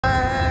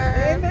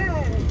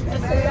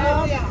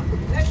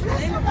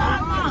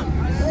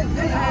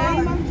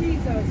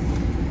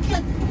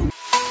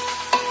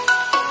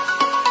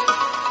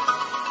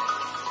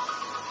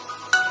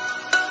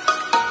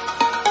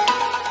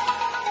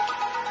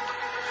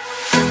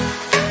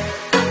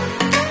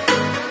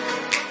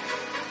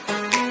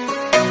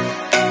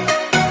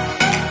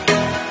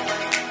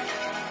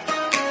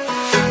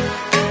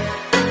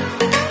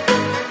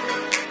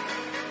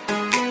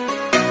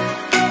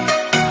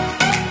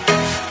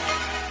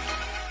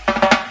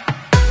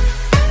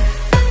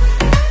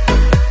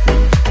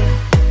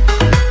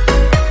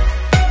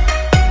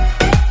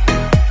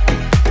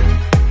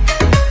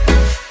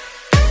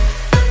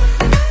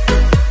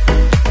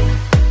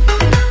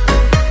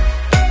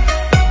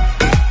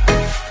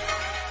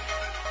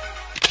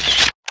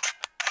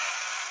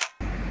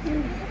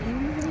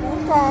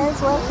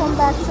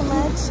back to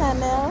my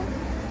channel.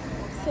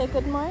 Say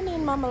good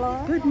morning, Mama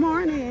Laura. Good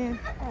morning.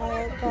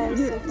 Alright guys,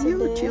 so today,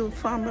 YouTube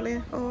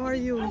family, how are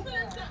you?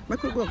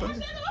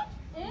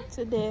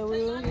 today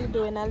we'll be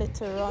doing a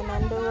little run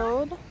on the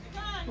road.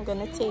 I'm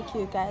gonna take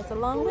you guys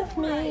along with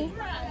me.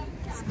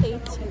 Stay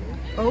tuned.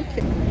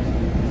 Okay.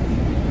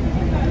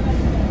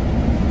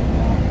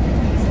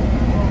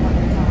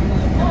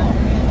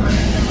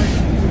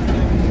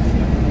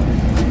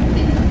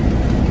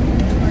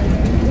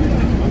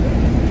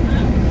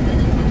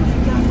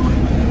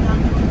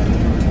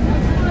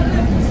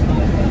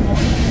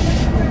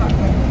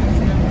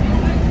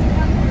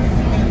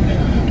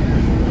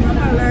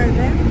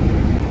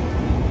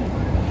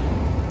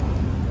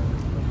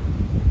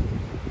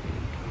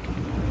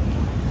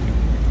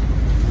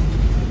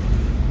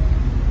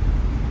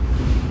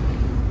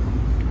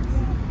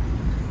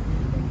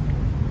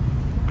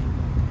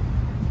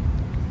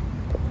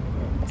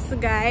 So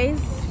guys,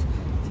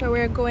 so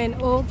we're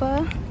going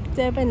over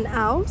Devon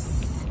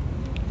House.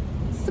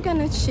 Just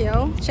gonna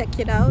chill, check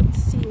it out,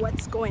 see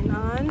what's going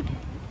on.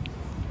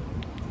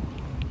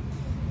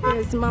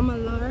 Here's Mama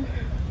Laura.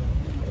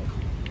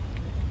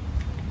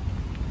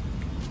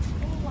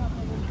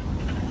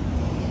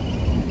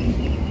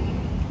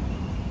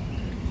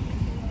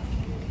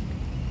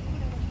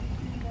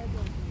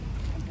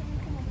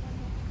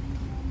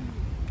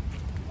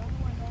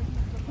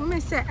 Let me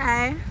say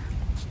hi.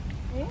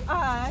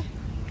 I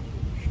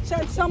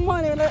said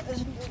someone in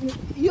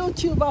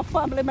YouTuber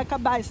family make a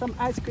buy some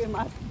ice cream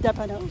at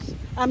Devon House.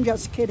 I'm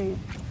just kidding.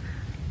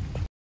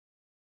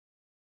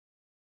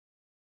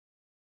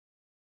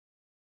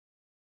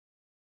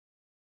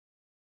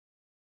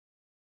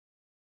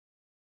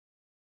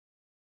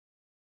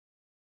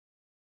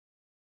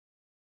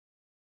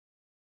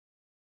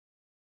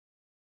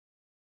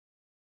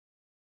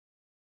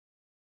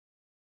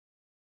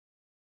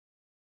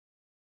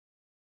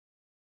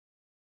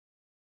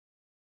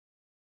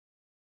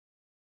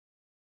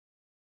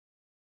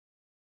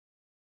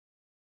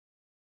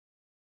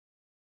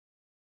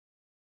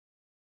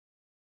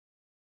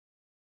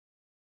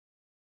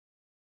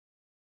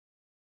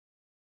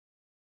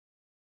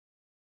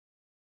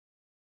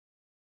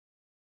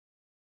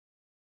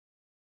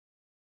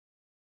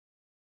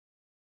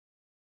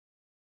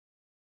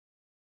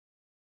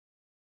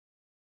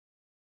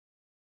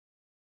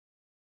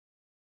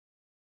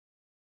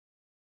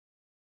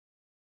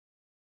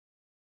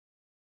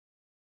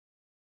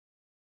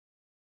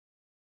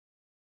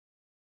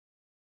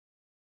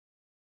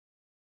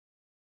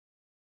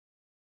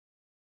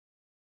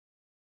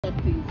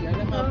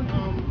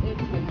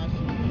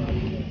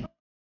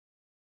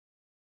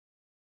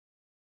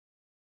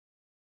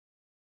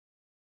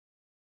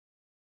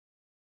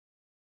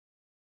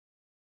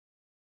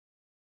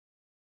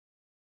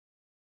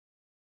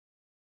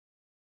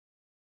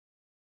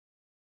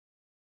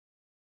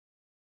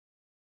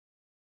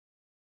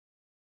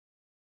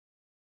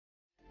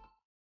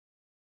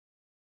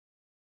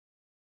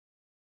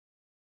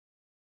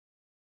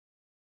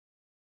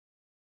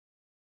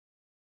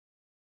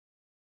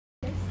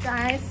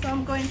 Guys, so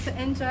I'm going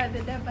to enjoy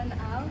the Devon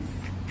House.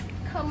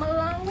 Come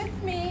along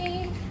with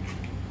me.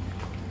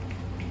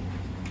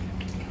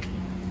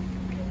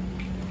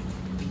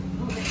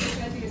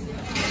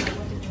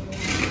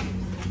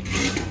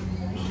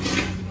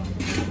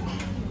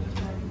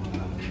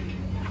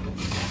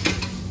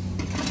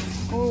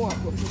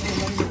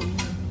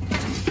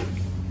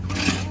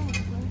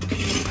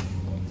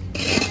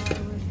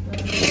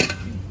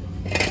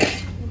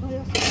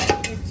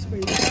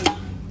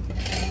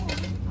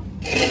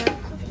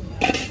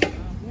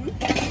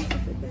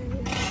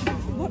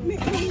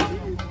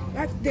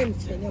 That's them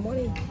spend your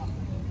money.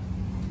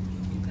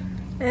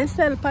 They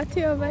sell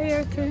patty over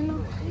here too, you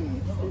know.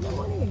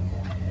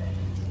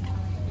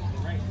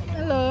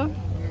 Hello.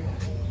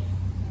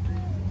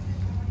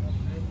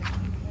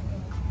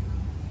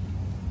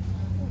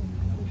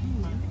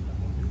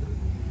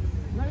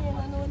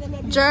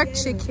 Jerk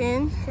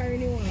chicken.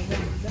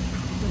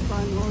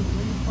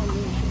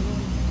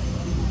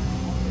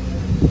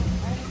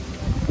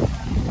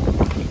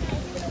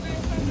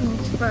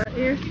 Spot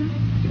here.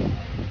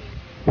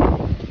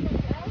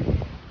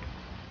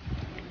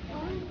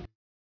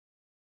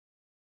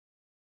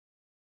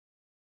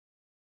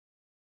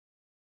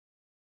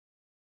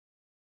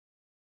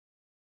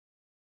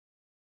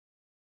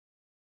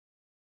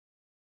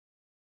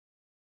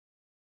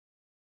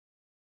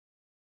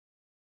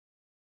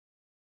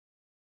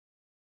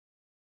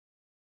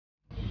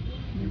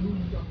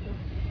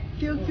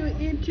 QQ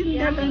eating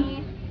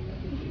Devon.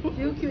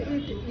 QQ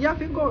eating. You have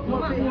to go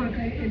more.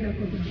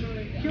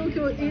 QQ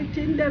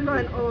eating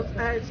Devon House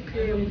ice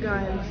cream,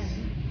 guys.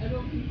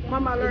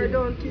 Mama Laura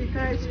don't eat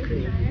ice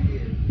cream.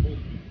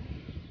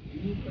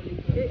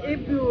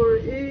 It's pure,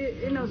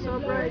 you know, so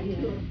bright.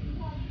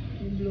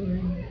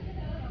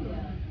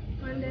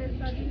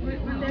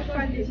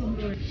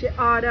 She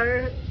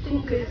ordered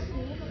cookies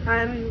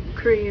and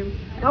cream.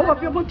 I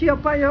hope you put it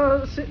up on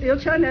your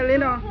channel, you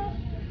know.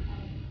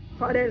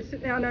 For them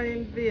sitting down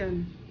in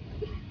vain.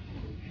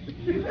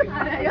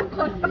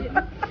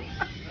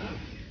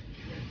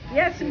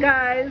 Yes,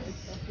 guys.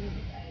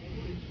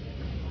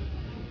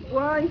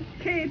 One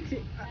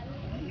Katie.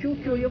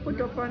 QQ, you put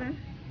up on it.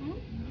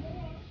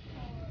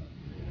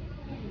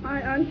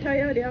 I am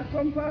tired, I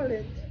come for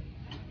it.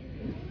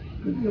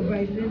 You're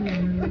right in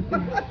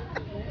there.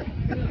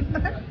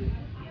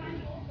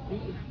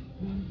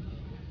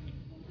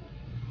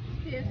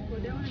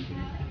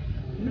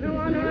 I don't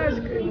want no ice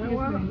cream. I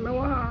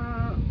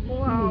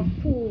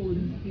want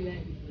food.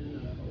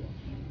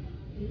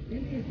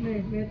 It's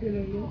nice, better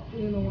than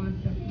you don't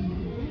want something.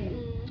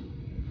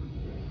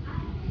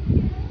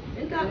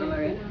 Is that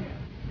Lorraine?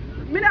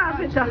 Me not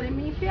fit Actually,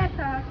 me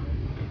theater.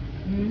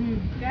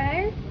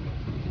 Guys,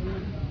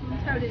 I'm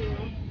telling you,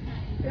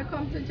 if you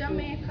come to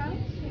Jamaica,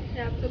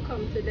 you have to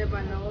come to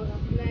Devon House.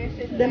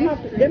 Nicest Them ice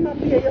up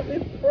cream. here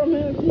from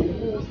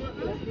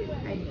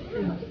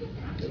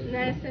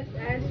Nicest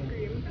ice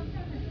cream.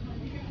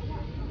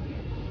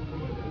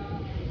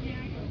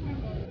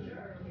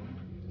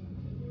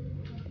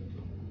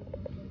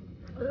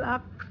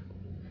 Lock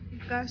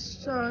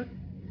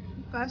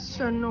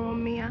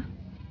gastronomia.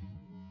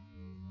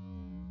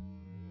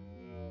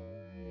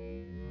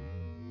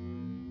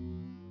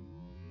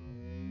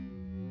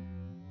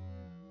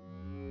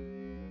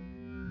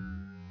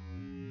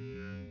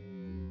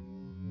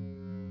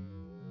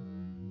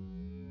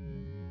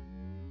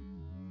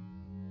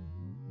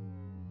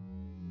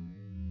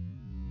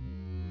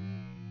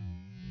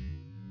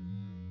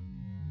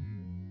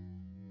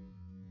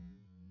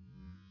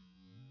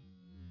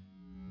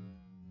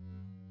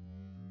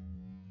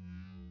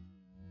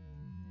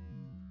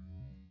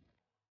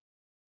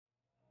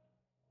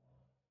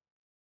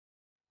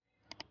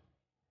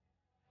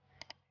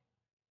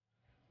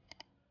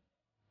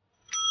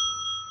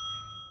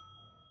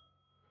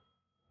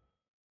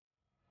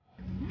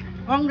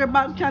 Hungry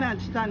bag cannot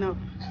stand up.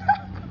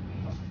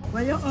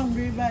 When you're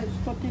hungry, by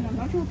stuck in a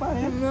natural party.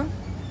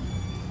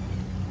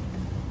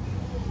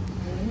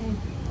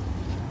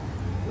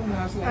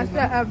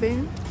 After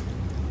having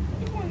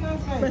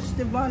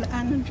Festival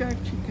and jerk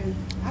chicken.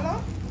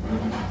 Hello?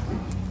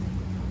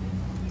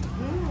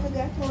 I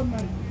got told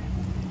man.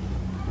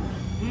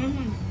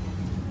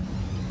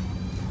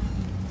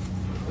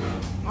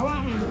 I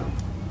want him.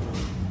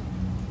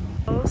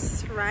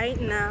 right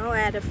now. I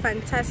had a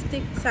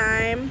fantastic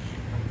time.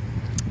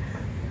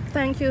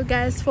 Thank you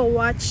guys for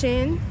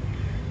watching.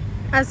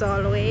 As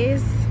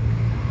always,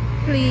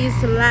 please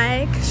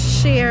like,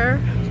 share,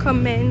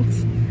 comment,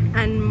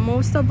 and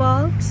most of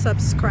all,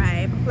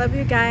 subscribe. Love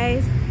you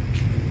guys.